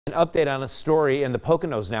An update on a story in the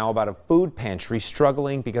Poconos now about a food pantry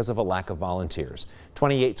struggling because of a lack of volunteers.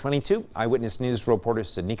 2822 Eyewitness News reporter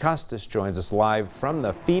Sydney Costas joins us live from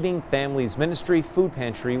the Feeding Families Ministry food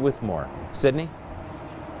pantry with more. Sydney?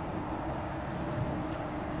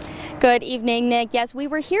 Good evening, Nick. Yes, we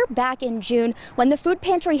were here back in June when the food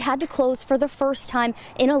pantry had to close for the first time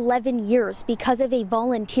in 11 years because of a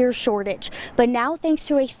volunteer shortage. But now, thanks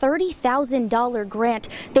to a $30,000 grant,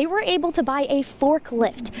 they were able to buy a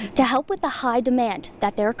forklift to help with the high demand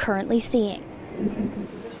that they're currently seeing.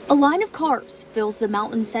 A line of cars fills the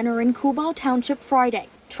Mountain Center in Kubau Township Friday.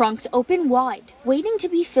 Trunks open wide, waiting to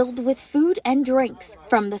be filled with food and drinks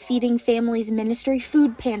from the Feeding Families Ministry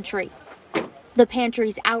food pantry. The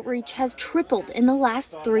pantry's outreach has tripled in the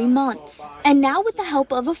last 3 months. And now, with the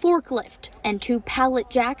help of a forklift and 2 pallet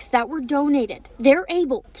jacks that were donated, they're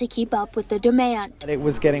able to keep up with the demand. It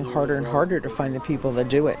was getting harder and harder to find the people that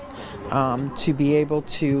do it. To be able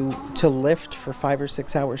to lift for 5 or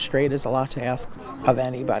 6 hours straight is a lot to ask of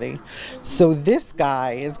anybody. So this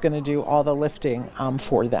guy is going to do all the lifting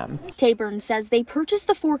for them. Taburn says they purchased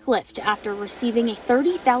the forklift after receiving a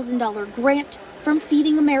 $30,000 grant from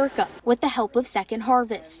Feeding America with the help of Second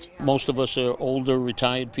Harvest. Most of us are older,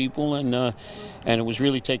 retired people, and it was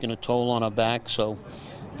really taking a toll on our back. So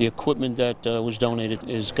the equipment that was donated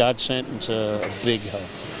is God sent, and it's a big help.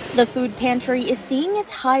 The food pantry is seeing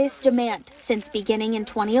its highest demand since beginning in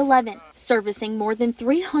 2011, servicing more than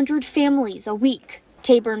 300 families a week.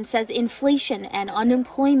 Taburn says inflation and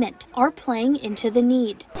unemployment are playing into the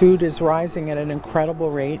need. Food is rising at an incredible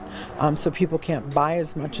rate, so people can't buy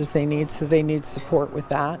as much as they need, so they need support with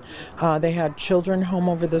that. They had children home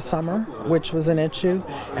over the summer, which was an issue,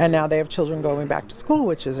 and now they have children going back to school,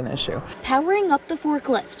 which is an issue. Powering up the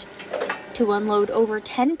forklift to unload over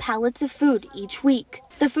 10 pallets of food each week.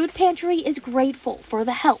 The food pantry is grateful for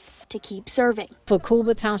the help to keep serving. For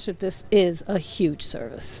Kubau Township, this is a huge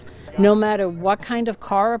service. No matter what kind of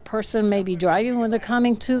car a person may be driving when they're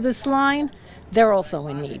coming to this line, they're also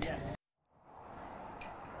in need.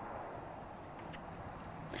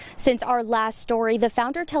 Since our last story, the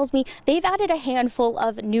founder tells me they've added a handful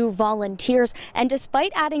of new volunteers, and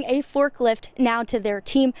despite adding a forklift now to their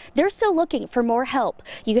team, they're still looking for more help.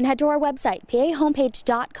 You can head to our website,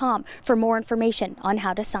 PAHomepage.com, for more information on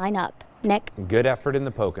how to sign up. Nick? Good effort in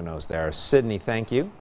the Poconos there. Sydney, thank you.